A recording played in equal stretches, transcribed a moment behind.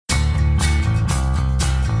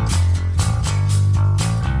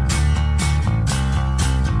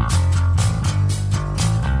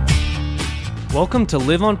Welcome to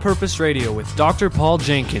Live on Purpose Radio with Dr. Paul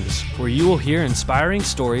Jenkins, where you will hear inspiring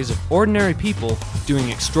stories of ordinary people doing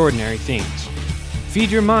extraordinary things. Feed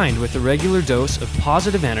your mind with a regular dose of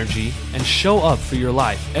positive energy and show up for your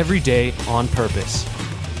life every day on purpose.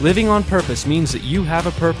 Living on purpose means that you have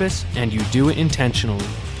a purpose and you do it intentionally.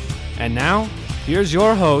 And now, here's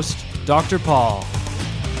your host, Dr. Paul.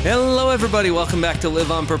 Hello, everybody. Welcome back to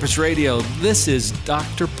Live on Purpose Radio. This is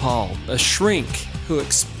Dr. Paul, a shrink who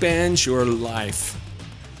expands your life.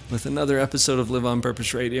 With another episode of Live on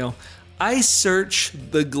Purpose Radio, I search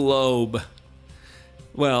the globe.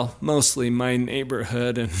 Well, mostly my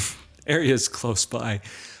neighborhood and areas close by.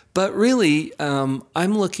 But really, I'm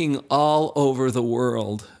looking all over the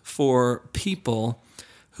world for people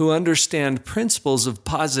who understand principles of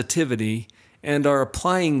positivity and are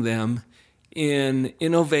applying them in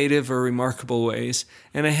innovative or remarkable ways.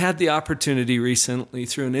 And I had the opportunity recently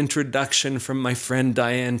through an introduction from my friend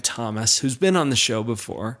Diane Thomas, who's been on the show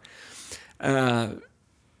before, to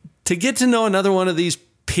get to know another one of these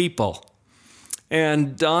people.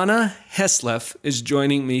 And Donna Hesleff is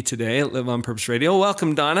joining me today at Live on Purpose Radio.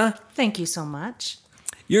 Welcome, Donna. Thank you so much.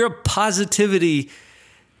 You're a positivity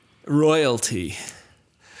royalty.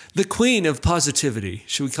 The queen of positivity.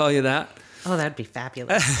 Should we call you that? Oh, that'd be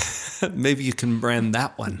fabulous. Maybe you can brand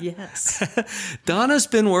that one. Yes. Donna's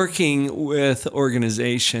been working with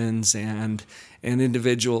organizations and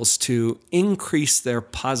individuals to increase their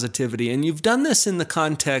positivity. And you've done this in the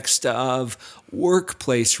context of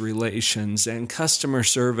workplace relations and customer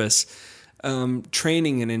service,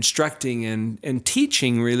 training and instructing and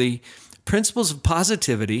teaching really principles of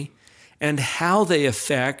positivity and how they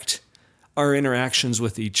affect our interactions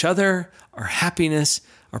with each other, our happiness,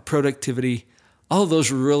 our productivity, all of those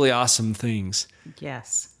really awesome things.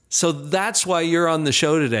 Yes. So that's why you're on the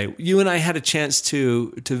show today. You and I had a chance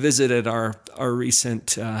to visit at our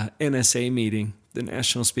recent NSA meeting, the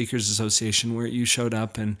National Speakers Association, where you showed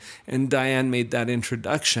up and Diane made that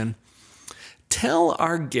introduction. Tell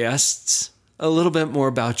our guests a little bit more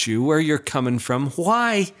about you, where you're coming from,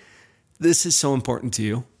 why this is so important to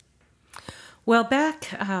you. Well,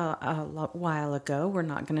 back a while ago, we're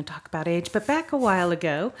not going to talk about age, but back a while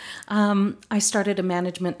ago, I started a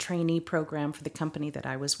management trainee program for the company that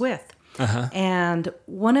I was with. Uh-huh. And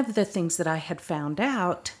one of the things that I had found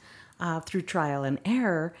out through trial and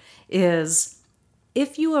error is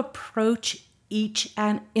if you approach each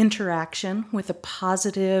interaction with a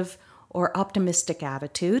positive or optimistic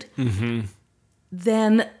attitude, mm-hmm.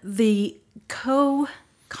 then the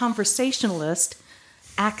co-conversationalist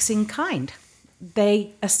acts in kind.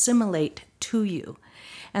 They assimilate to you.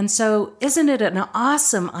 And so isn't it an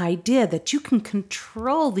awesome idea that you can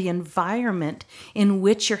control the environment in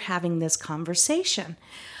which you're having this conversation?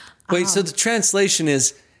 Wait, so the translation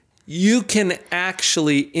is you can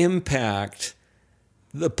actually impact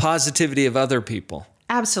the positivity of other people.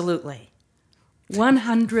 Absolutely.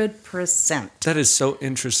 100%. That is so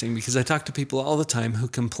interesting because I talk to people all the time who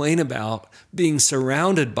complain about being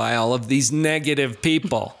surrounded by all of these negative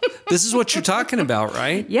people. This is what you're talking about,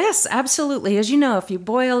 right? Yes, absolutely. As you know, if you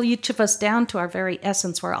boil each of us down to our very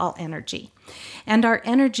essence, we're all energy. And our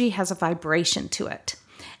energy has a vibration to it.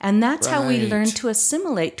 And that's how we learn to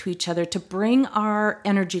assimilate to each other, to bring our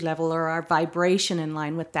energy level or our vibration in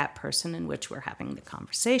line with that person in which we're having the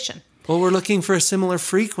conversation. Well, we're looking for a similar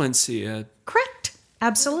frequency. Correct.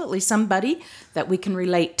 Absolutely. Somebody that we can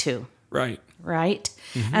relate to. Right. Right?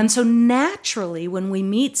 Mm-hmm. And so naturally, when we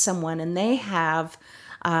meet someone and they have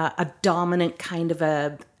a dominant kind of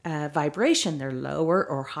a vibration, they're lower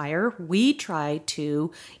or higher, we try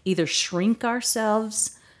to either shrink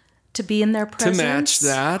ourselves to be in their presence. To match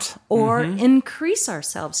that. Or increase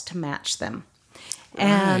ourselves to match them.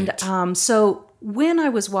 Right. And so when I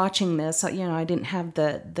was watching this, I didn't have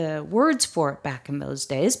the words for it back in those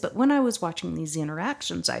days, but when I was watching these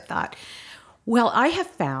interactions, I thought, well, I have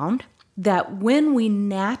found that when we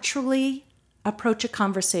naturally approach a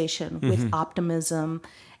conversation with optimism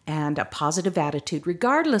and a positive attitude,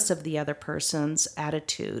 regardless of the other person's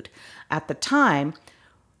attitude at the time,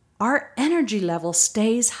 our energy level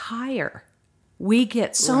stays higher. We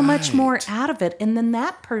get so much more out of it, and then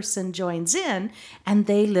that person joins in, and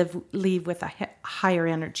they leave with a higher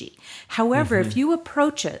energy. However, if you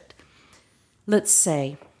approach it, let's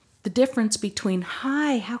say, the difference between,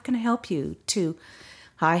 hi, how can I help you, to,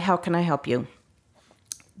 hi, how can I help you?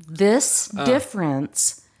 This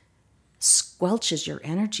difference squelches your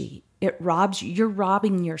energy. You're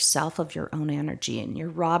robbing yourself of your own energy, and you're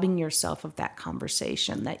robbing yourself of that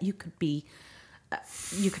conversation that you could be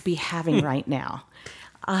having right now.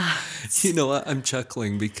 You know what? I'm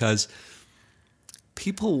chuckling because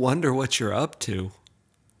people wonder what you're up to.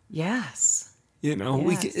 Yes. You know,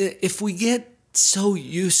 Yes. if we get so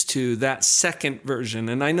used to that second version,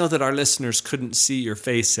 and I know that our listeners couldn't see your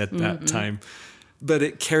face at that time, but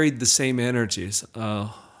it carried the same energies.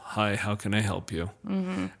 Hi, how can I help you?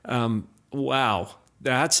 Wow,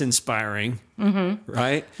 that's inspiring,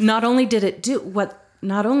 right? Not only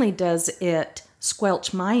does it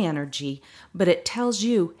squelch my energy, but it tells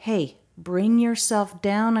you, hey, bring yourself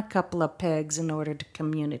down a couple of pegs in order to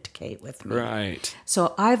communicate with me. Right.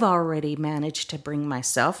 So I've already managed to bring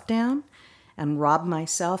myself down and rob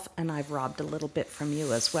myself, and I've robbed a little bit from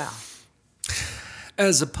you as well.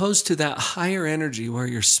 As opposed to that higher energy where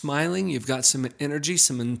you're smiling, you've got some energy,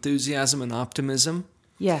 some enthusiasm and optimism.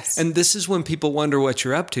 Yes. And this is when people wonder what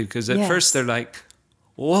you're up to, because at Yes. first they're like,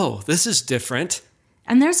 whoa, this is different.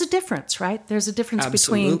 And there's a difference, right? There's a difference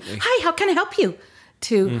Absolutely. between, hi, how can I help you?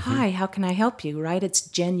 To, hi, how can I help you, right? It's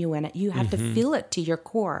genuine. You have to feel it to your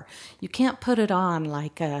core. You can't put it on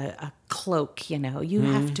like a cloak, you know. You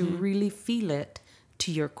have to really feel it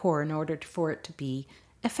to your core in order for it to be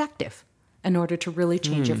effective, in order to really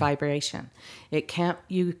change your vibration.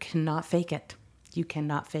 You cannot fake it. You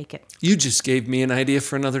cannot fake it. You just gave me an idea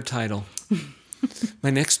for another title. My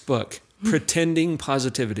next book, Pretending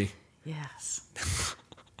Positivity. Yes.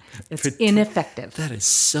 It's ineffective. That is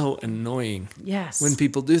so annoying. Yes. When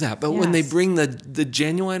people do that. But when they Yes. bring the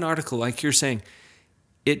genuine article, like you're saying,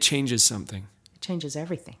 it changes something. It changes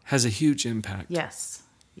everything. Has a huge impact. Yes.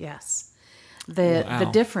 Yes. The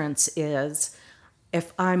Wow. difference is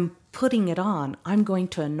if I'm putting it on, I'm going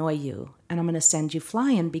to annoy you and I'm going to send you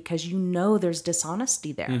flying because you know there's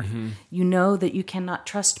dishonesty there. You know that you cannot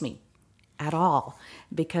trust me at all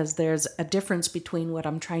because there's a difference between what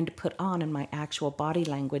I'm trying to put on and my actual body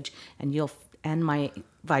language and my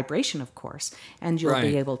vibration, of course, and you'll Right.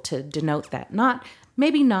 be able to denote that.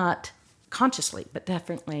 Maybe not consciously, but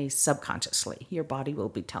definitely subconsciously. Your body will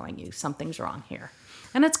be telling you something's wrong here.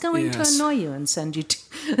 And it's going to Yes. annoy you and send you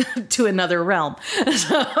to another realm.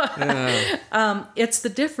 It's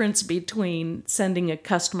the difference between sending a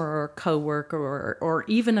customer or a coworker or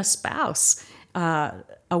even a spouse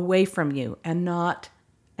away from you and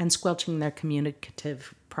squelching their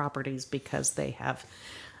communicative properties because they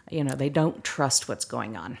don't trust what's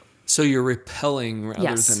going on. So you're repelling rather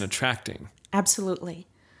Yes. than attracting. Absolutely.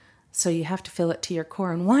 So you have to feel it to your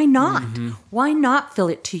core. And why not? Why not feel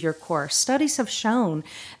it to your core? Studies have shown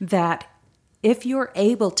that if you're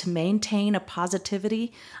able to maintain a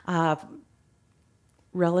positivity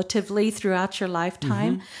relatively throughout your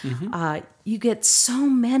lifetime, you get so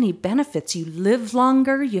many benefits. You live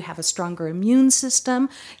longer, you have a stronger immune system,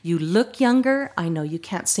 you look younger. I know you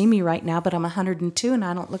can't see me right now, but I'm 102 and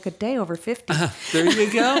I don't look a day over 50. There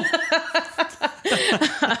you go.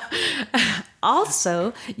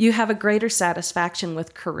 Also, you have a greater satisfaction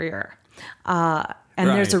with career. And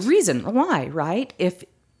there's a Right. reason why, right?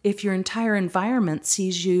 If your entire environment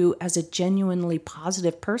sees you as a genuinely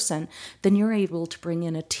positive person, then you're able to bring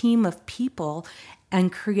in a team of people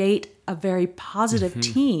and create a very positive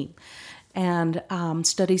team. And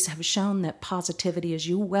studies have shown that positivity, as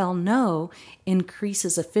you well know,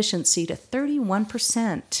 increases efficiency to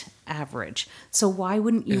 31% average. So why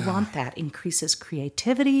wouldn't you want that? Increases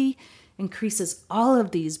creativity, increases all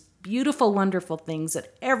of these beautiful, wonderful things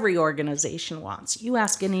that every organization wants. You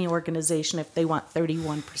ask any organization if they want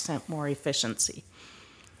 31% more efficiency.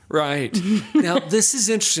 Right. Now, this is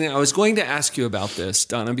interesting. I was going to ask you about this,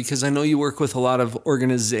 Donna, because I know you work with a lot of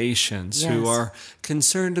organizations who Yes. are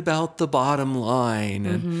concerned about the bottom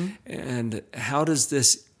line and how does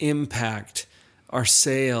this impact our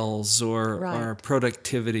sales or Right. our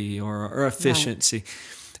productivity or our efficiency.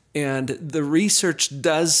 And the research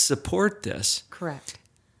does support this. Correct.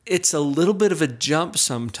 It's a little bit of a jump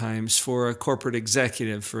sometimes for a corporate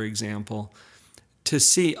executive, for example, to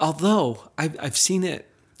see, although I've seen it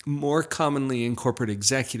more commonly in corporate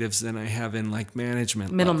executives than I have in like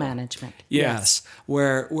management. Middle level. management. Yes,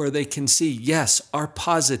 where they can see, yes, our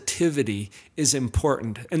positivity is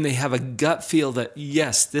important. And they have a gut feel that,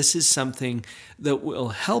 yes, this is something that will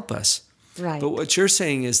help us. Right. But what you're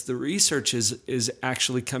saying is the research is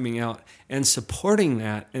actually coming out and supporting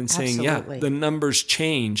that and saying, Absolutely. yeah, the numbers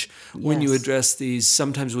change when you Yes. address these,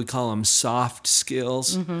 sometimes we call them soft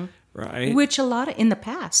skills, right? Which in the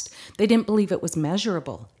past, they didn't believe it was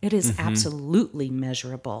measurable. It is absolutely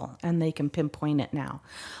measurable, and they can pinpoint it now.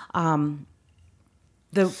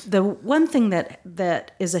 The one thing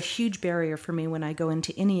that is a huge barrier for me when I go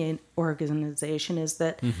into any organization is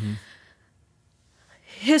that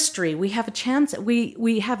history. We have a chance. We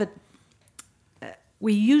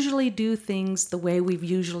usually do things the way we've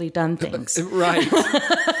usually done things. Right.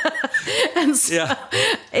 And so Yeah.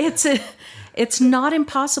 It's not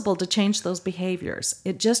impossible to change those behaviors.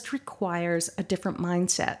 It just requires a different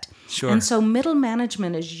mindset. Sure. And so middle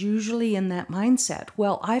management is usually in that mindset.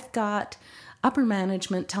 Well, I've got upper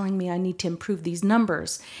management telling me I need to improve these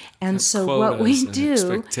numbers. And so what we do,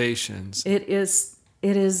 expectations. it is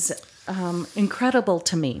incredible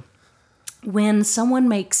to me when someone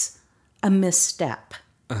makes a misstep,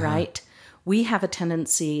 right? We have a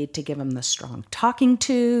tendency to give them the strong talking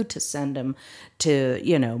to send them to,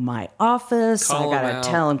 my office. Call I them got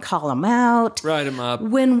to out. call them out. Write them up.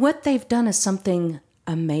 When what they've done is something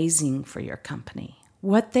amazing for your company.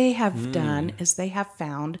 What they have done is they have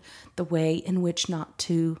found the way in which not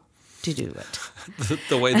to do it.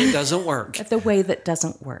 The way that doesn't work. The way that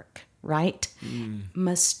doesn't work, right?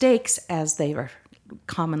 Mistakes, as they are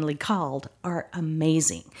commonly called, are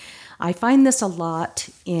amazing. I find this a lot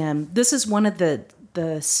this is one of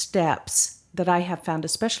the steps that I have found,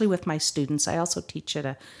 especially with my students. I also teach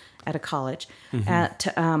at a college. At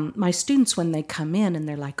my students, when they come in and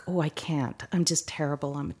they're like, oh, I can't. I'm just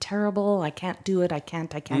terrible. I'm terrible. I can't do it. I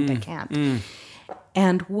can't.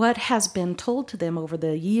 And what has been told to them over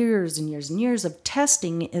the years and years and years of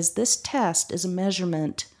testing is this test is a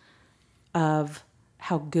measurement of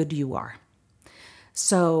how good you are.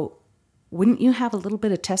 So wouldn't you have a little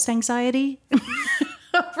bit of test anxiety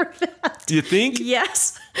over that? Do you think?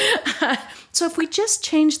 Yes. So if we just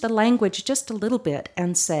change the language just a little bit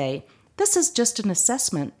and say, this is just an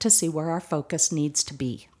assessment to see where our focus needs to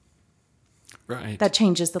be. Right. That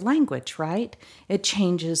changes the language, right? It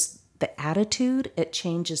changes the attitude. It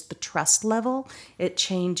changes the trust level. It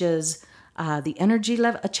changes the energy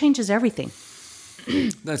level. It changes everything.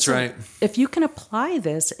 That's right. If you can apply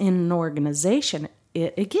this in an organization,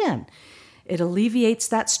 it alleviates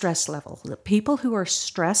that stress level. The people who are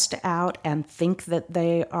stressed out and think that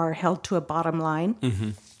they are held to a bottom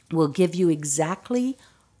line will give you exactly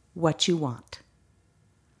what you want.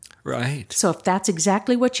 Right. So if that's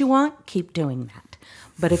exactly what you want, keep doing that.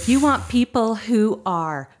 But if you want people who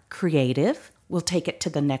are creative, will take it to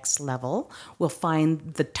the next level, will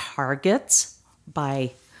find the targets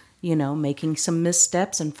by, making some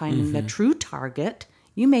missteps and finding the true target.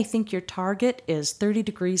 You may think your target is 30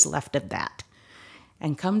 degrees left of that.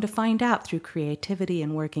 And come to find out through creativity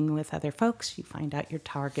and working with other folks, you find out your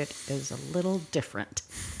target is a little different.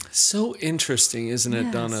 So interesting, isn't it,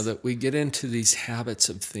 Yes. Donna, that we get into these habits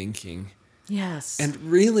of thinking. Yes. And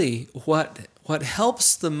really what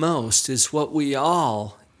helps the most is what we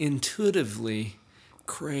all intuitively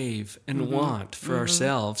crave and want for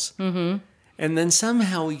ourselves. And then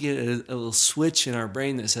somehow we get a little switch in our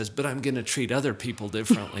brain that says, but I'm going to treat other people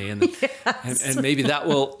differently. And, and maybe that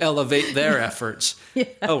will elevate their efforts. Yes.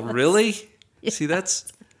 Oh, really? See,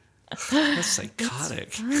 that's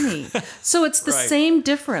psychotic. Funny. So it's the Right. same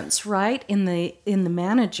difference, right? In the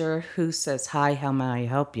manager who says, hi, how may I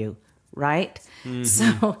help you? Right?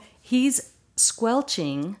 So he's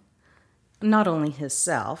squelching not only his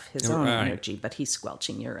own Right. energy, but he's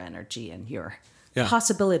squelching your energy and your Yeah.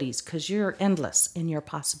 possibilities, because you're endless in your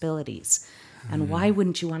possibilities. And why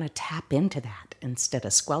wouldn't you want to tap into that instead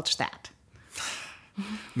of squelch that?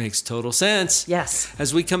 Makes total sense. Yes.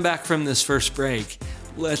 As we come back from this first break,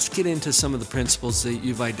 let's get into some of the principles that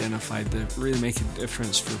you've identified that really make a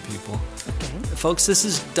difference for people. Okay. Folks, this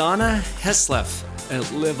is Donna Hesleff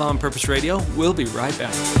at Live on Purpose Radio. We'll be right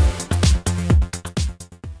back.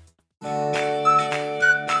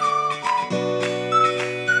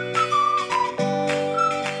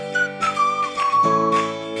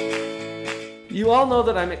 You all know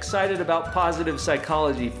that I'm excited about positive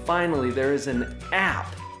psychology. Finally, there is an app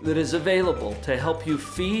that is available to help you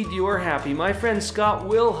feed your happy. My friend Scott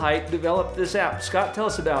Wilhite developed this app. Scott, tell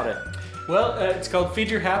us about it. Well, it's called Feed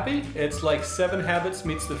Your Happy. It's like 7 Habits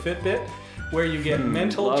meets the Fitbit, where you get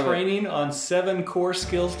mental love it. training on 7 core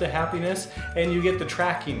skills to happiness, and you get the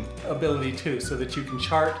tracking ability too, so that you can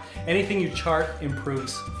chart. Anything you chart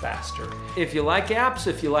improves faster. If you like apps,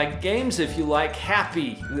 if you like games, if you like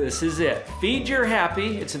happy, this is it. Feed Your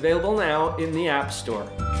Happy. It's available now in the App Store.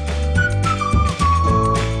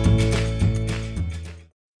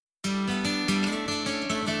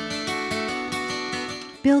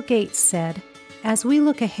 Bill Gates said, as we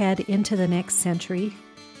look ahead into the next century,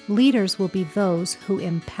 leaders will be those who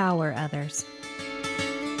empower others.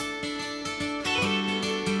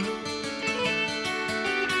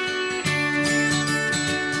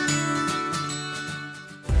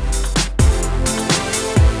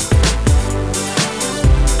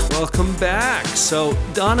 Welcome back. So,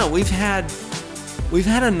 Donna, we've had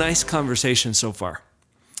a nice conversation so far.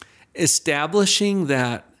 Establishing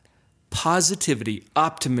that positivity,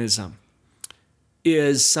 optimism,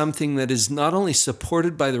 is something that is not only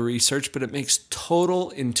supported by the research, but it makes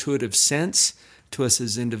total intuitive sense to us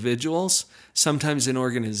as individuals. Sometimes in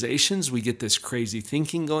organizations, we get this crazy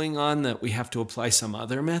thinking going on that we have to apply some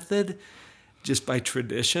other method just by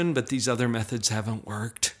tradition, but these other methods haven't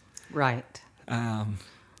worked. Right.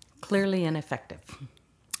 Clearly ineffective.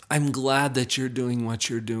 I'm glad that you're doing what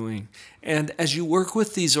you're doing. And as you work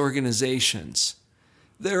with these organizations,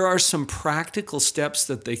 there are some practical steps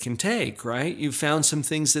that they can take, right? You've found some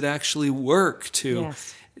things that actually work to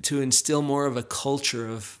instill more of a culture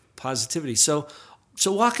of positivity. So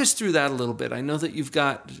walk us through that a little bit. I know that you've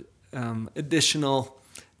got additional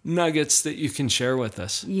nuggets that you can share with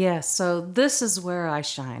us. Yes, so this is where I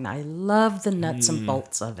shine. I love the nuts and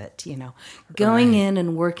bolts of it, going in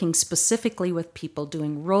and working specifically with people,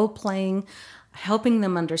 doing role playing, helping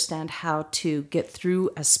them understand how to get through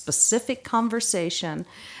a specific conversation,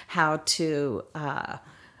 how to,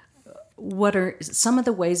 what are some of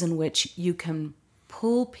the ways in which you can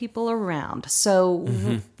pull people around. So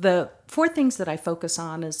the 4 things that I focus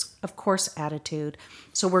on is, of course, attitude.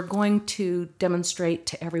 So we're going to demonstrate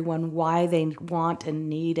to everyone why they want and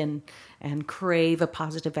need and crave a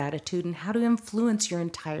positive attitude and how to influence your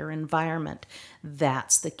entire environment.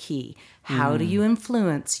 That's the key. How do you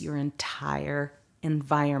influence your entire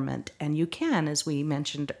environment? And you can, as we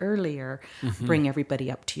mentioned earlier, bring everybody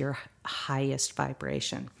up to your highest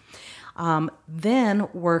vibration. Then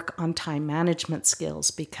work on time management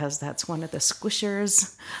skills, because that's one of the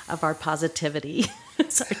squishers of our positivity.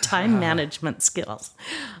 It's our time management skills.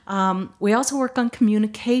 We also work on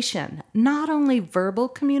communication, not only verbal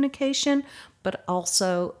communication, but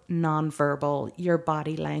also nonverbal. Your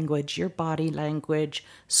body language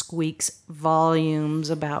squeaks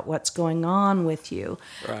volumes about what's going on with you.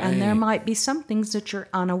 Right. And there might be some things that you're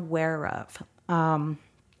unaware of.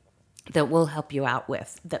 That we'll help you out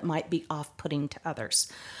with, that might be off-putting to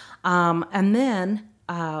others. And then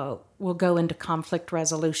we'll go into conflict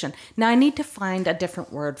resolution. Now, I need to find a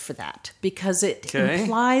different word for that, because it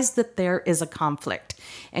implies that there is a conflict.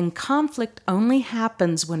 And conflict only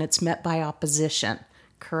happens when it's met by opposition,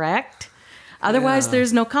 correct? Otherwise,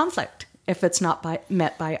 there's no conflict if it's not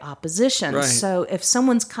met by opposition. Right. So if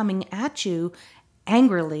someone's coming at you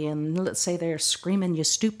angrily, and let's say they're screaming you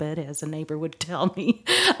stupid, as a neighbor would tell me,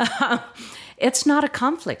 it's not a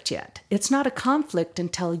conflict yet. It's not a conflict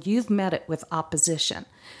until you've met it with opposition.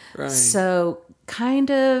 Right. So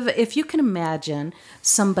kind of, if you can imagine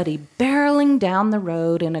somebody barreling down the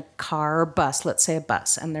road in a car or bus, let's say a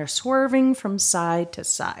bus, and they're swerving from side to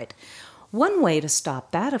side. One way to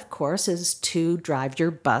stop that, of course, is to drive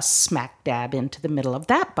your bus smack dab into the middle of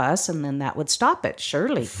that bus, and then that would stop it,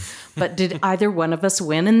 surely. But did either one of us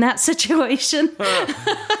win in that situation?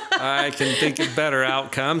 I can think of better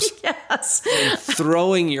outcomes. Yes. And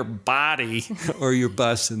throwing your body, or your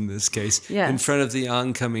bus in this case, in front of the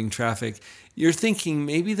oncoming traffic. You're thinking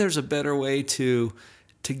maybe there's a better way to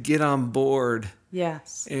get on board.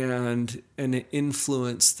 Yes. And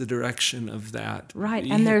influence the direction of that right.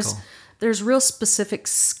 vehicle. And there's real specific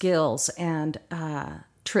skills and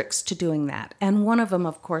tricks to doing that. And one of them,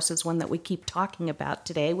 of course, is one that we keep talking about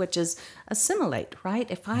today, which is assimilate, right?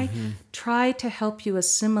 If I try to help you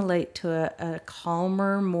assimilate to a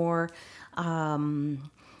calmer, more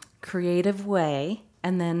creative way,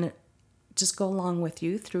 and then just go along with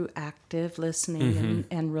you through active listening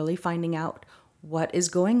and really finding out what is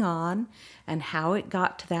going on and how it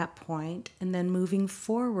got to that point, and then moving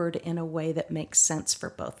forward in a way that makes sense for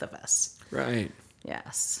both of us. Right.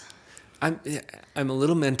 Yes. I'm a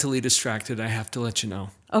little mentally distracted, I have to let you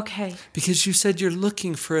know. Okay. Because you said you're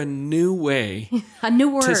looking for a new way A new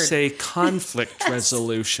word. to say conflict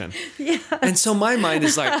resolution. Yeah. And so my mind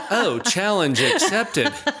is like, oh, challenge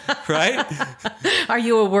accepted, right? Are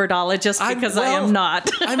you a wordologist? Because I am not.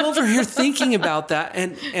 I'm over here thinking about that,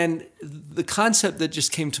 and the concept that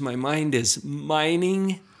just came to my mind is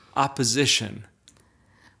mining opposition.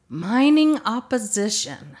 Mining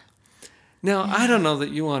opposition. Now, I don't know that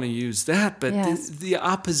you want to use that, but the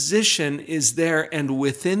opposition is there, and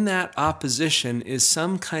within that opposition is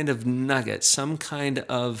some kind of nugget, some kind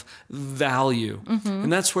of value.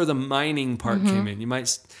 And that's where the mining part came in. You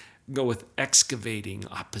might go with excavating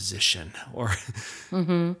opposition, or,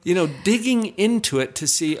 digging into it to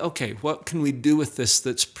see, okay, what can we do with this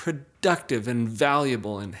that's productive and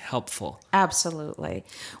valuable and helpful? Absolutely.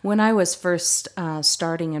 When I was first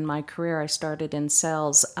starting in my career, I started in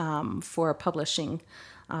sales for a publishing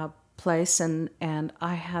place, and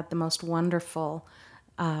I had the most wonderful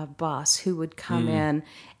boss who would come in,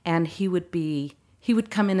 and he would be he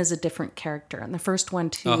would come in as a different character. And the first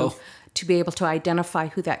one to be able to identify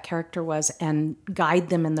who that character was and guide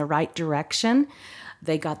them in the right direction,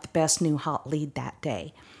 they got the best new hot lead that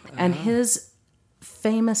day. And his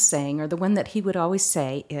famous saying, or the one that he would always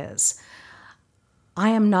say, is, "I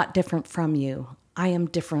am not different from you. I am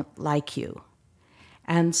different like you."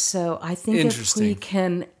 And so I think if we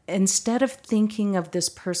can, instead of thinking of this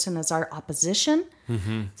person as our opposition,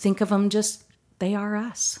 think of them just, they are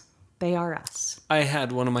us. They are us. I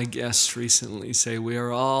had one of my guests recently say, we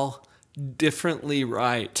are all differently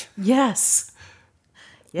right. Yes.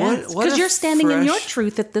 Yes. Because you're standing in your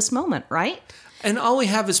truth at this moment, right? And all we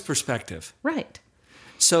have is perspective. Right.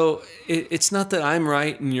 So it's not that I'm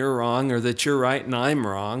right and you're wrong, or that you're right and I'm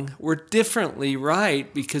wrong. We're differently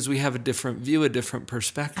right because we have a different view, a different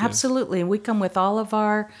perspective. Absolutely. And we come with all of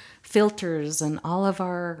our filters and all of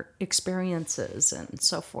our experiences and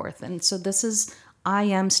so forth. And so this is, I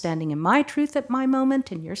am standing in my truth at my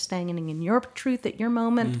moment, and you're standing in your truth at your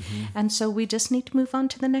moment. And so we just need to move on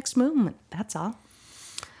to the next movement. That's all.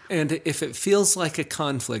 And if it feels like a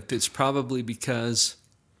conflict, it's probably because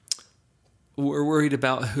we're worried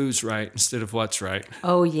about who's right instead of what's right.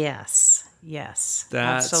 Oh, yes. Yes.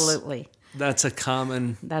 Absolutely. That's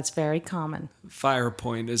That's very common. Fire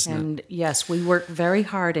point, isn't it? And yes, we work very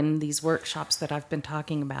hard in these workshops that I've been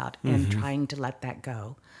talking about in trying to let that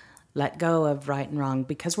go. Let go of right and wrong,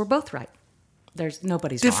 because we're both right. There's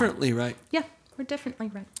nobody's differently wrong. Right. Yeah, we're differently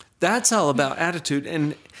right. That's all about attitude.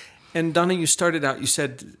 And Donna, you started out, you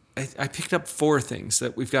said, I picked up 4 things,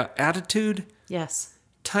 that we've got attitude. Yes.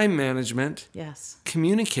 Time management. Yes.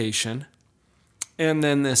 Communication. And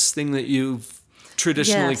then this thing that you've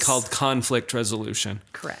traditionally called conflict resolution.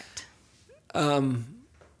 Correct.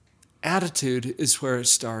 Attitude is where it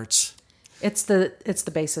starts. It's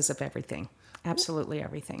the basis of everything. Absolutely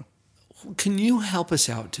everything. Can you help us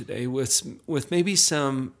out today with maybe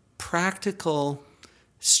some practical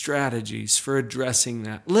strategies for addressing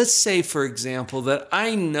that? Let's say, for example, that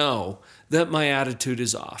I know that my attitude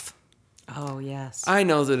is off. Oh, yes. I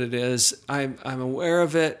know that it is. I'm aware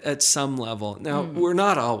of it at some level. Now, we're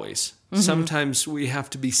not always. Sometimes we have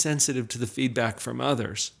to be sensitive to the feedback from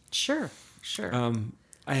others. Sure.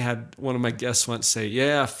 I had one of my guests once say,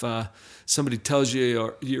 if somebody tells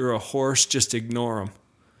you you're a horse, just ignore them.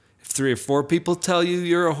 If 3 or 4 people tell you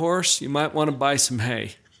you're a horse, you might want to buy some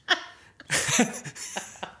hay.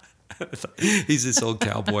 He's this old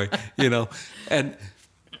cowboy, and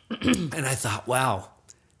I thought, wow,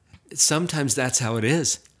 sometimes that's how it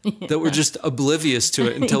is. That we're just oblivious to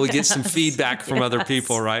it until we get some feedback from other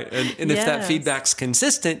people, right? And if that feedback's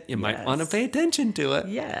consistent, you might want to pay attention to it.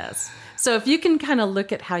 Yes. So if you can kind of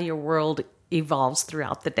look at how your world evolves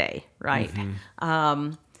throughout the day, right?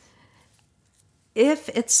 If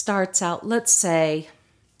it starts out, let's say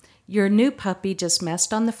your new puppy just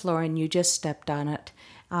messed on the floor and you just stepped on it,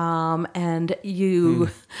 and you...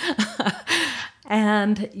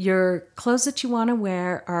 And your clothes that you want to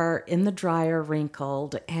wear are in the dryer,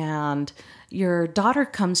 wrinkled, and your daughter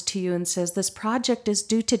comes to you and says, "This project is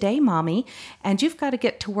due today, Mommy, and you've got to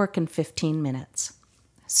get to work in 15 minutes.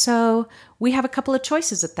 So we have a couple of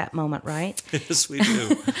choices at that moment, right? Yes, we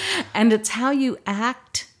do. And it's how you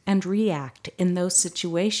act and react in those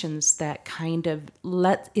situations that kind of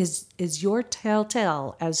is your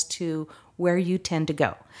telltale as to where you tend to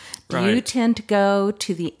go. Do you tend to go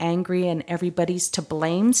to the angry and everybody's to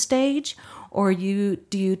blame stage, or do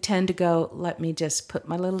you tend to go, let me just put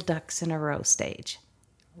my little ducks in a row stage,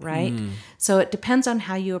 right? So it depends on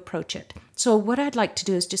how you approach it. So what I'd like to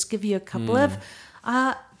do is just give you a couple of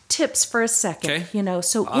tips for a second. Okay.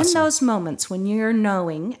 So in those moments when you're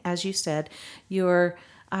knowing, as you said, your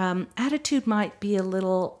attitude might be a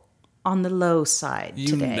little on the low side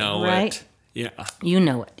today, right? It. Yeah. You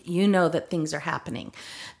know it. You know that things are happening.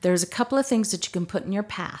 There's a couple of things that you can put in your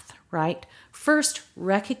path, right? First,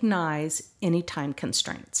 recognize any time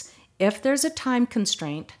constraints. If there's a time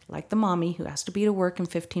constraint, like the mommy who has to be to work in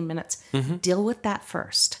 15 minutes, deal with that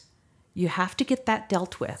first. You have to get that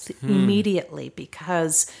dealt with immediately,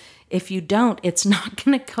 because if you don't, it's not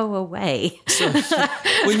going to go away. So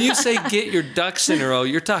when you say get your ducks in a row,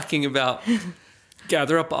 you're talking about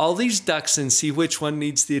gather up all these ducks and see which one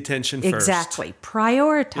needs the attention first. Exactly.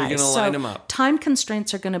 Prioritize. You're going to line them up. Time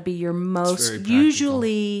constraints are going to be your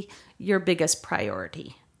usually your biggest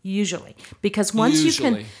priority. Usually. Because once you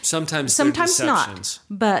can... Sometimes not.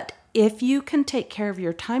 But if you can take care of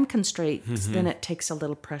your time constraints, then it takes a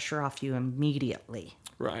little pressure off you immediately.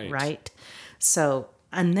 Right. Right? So,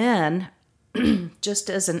 and then, just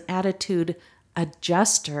as an attitude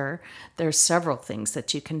adjuster, there's several things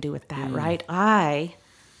that you can do with that, right? I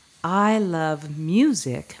I love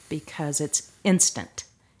music because it's instant.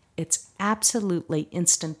 It's absolutely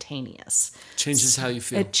instantaneous. Changes how you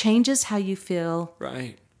feel. It changes how you feel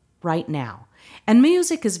right now. And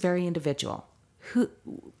music is very individual.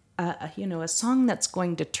 A song that's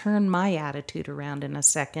going to turn my attitude around in a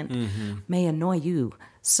second may annoy you.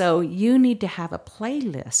 So you need to have a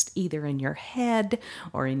playlist either in your head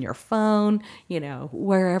or in your phone,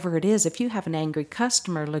 wherever it is. If you have an angry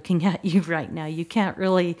customer looking at you right now, you can't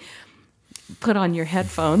really put on your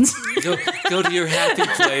headphones. Go to your happy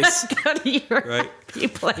place. Go to your happy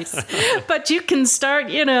place. But you can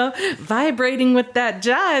start, vibrating with that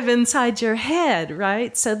jive inside your head,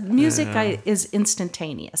 right? So music is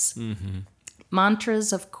instantaneous. Mm-hmm.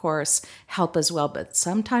 Mantras, of course, help as well, but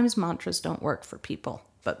sometimes mantras don't work for people,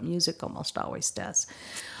 but music almost always does.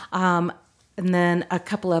 And then a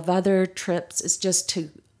couple of other trips is just to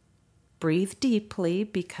breathe deeply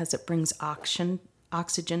because it brings oxygen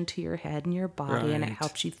to your head and your body, and it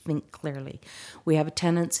helps you think clearly. We have a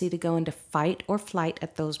tendency to go into fight or flight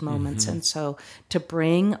at those moments, and so to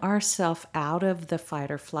bring ourselves out of the fight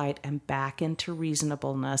or flight and back into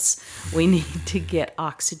reasonableness, we need to get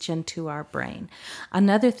oxygen to our brain.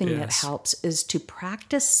 Another thing that helps is to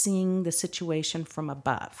practice seeing the situation from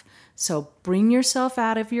above. So bring yourself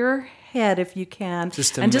out of your head if you can. And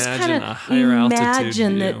just kind of a higher altitude.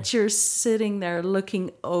 Imagine that you're sitting there looking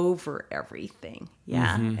over everything.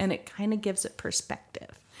 Yeah. And it kind of gives it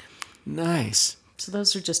perspective. Nice. So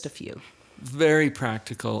those are just a few. Very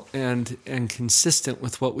practical and consistent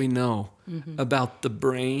with what we know about the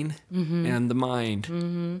brain and the mind.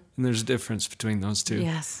 And there's a difference between those two.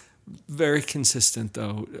 Yes. Very consistent,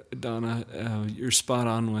 though, Donna. You're spot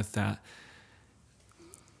on with that.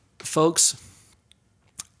 Folks,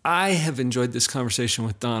 I have enjoyed this conversation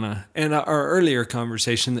with Donna and our earlier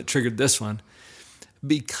conversation that triggered this one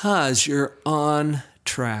because you're on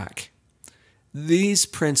track. These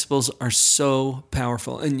principles are so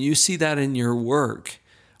powerful, and you see that in your work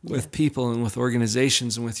with people and with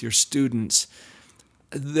organizations and with your students.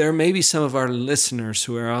 There may be some of our listeners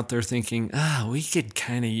who are out there thinking, we could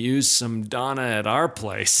kind of use some Donna at our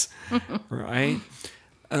place, right?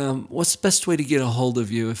 What's the best way to get a hold of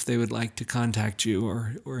you if they would like to contact you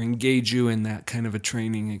or engage you in that kind of a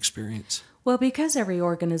training experience? Well, because every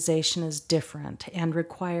organization is different and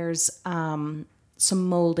requires some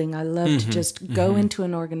molding, I love to just go into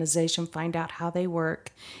an organization, find out how they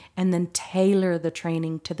work, and then tailor the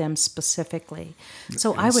training to them specifically.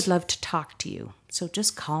 So I would love to talk to you. So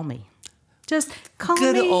just call me. Just call me.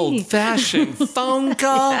 Good old-fashioned phone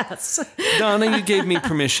call. Yes. Donna, you gave me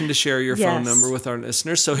permission to share your phone number with our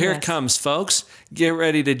listeners. So here it comes, folks. Get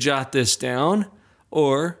ready to jot this down,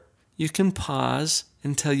 or you can pause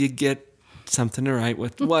until you get something to write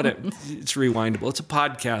with. It's rewindable. It's a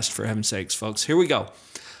podcast, for heaven's sakes, folks. Here we go.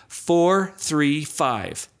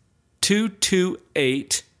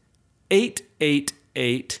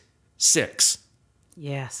 435-228-8886.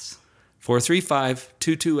 Yes.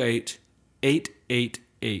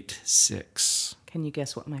 435-228-8886. Can you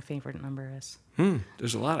guess what my favorite number is?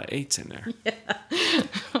 There's a lot of 8s in there.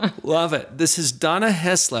 Love it. This is Donna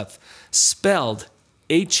Heslop, spelled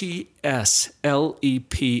Hesleph.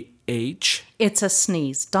 It's a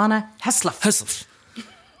sneeze. Donna Heslop.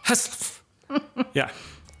 Heslop. Yeah,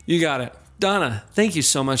 you got it. Donna, thank you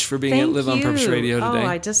so much for being at Live on Purpose Radio today. Oh,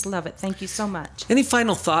 I just love it. Thank you so much. Any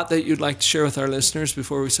final thought that you'd like to share with our listeners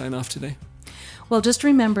before we sign off today? Well, just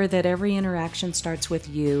remember that every interaction starts with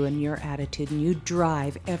you and your attitude, and you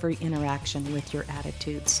drive every interaction with your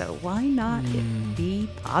attitude. So why not be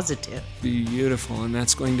positive? Beautiful, and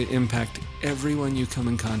that's going to impact everyone you come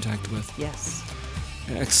in contact with. Yes.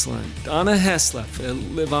 Excellent. Donna Heslop at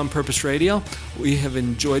Live on Purpose Radio. We have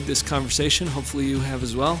enjoyed this conversation. Hopefully you have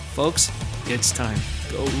as well. Folks, it's time.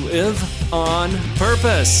 Go live on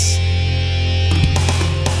purpose.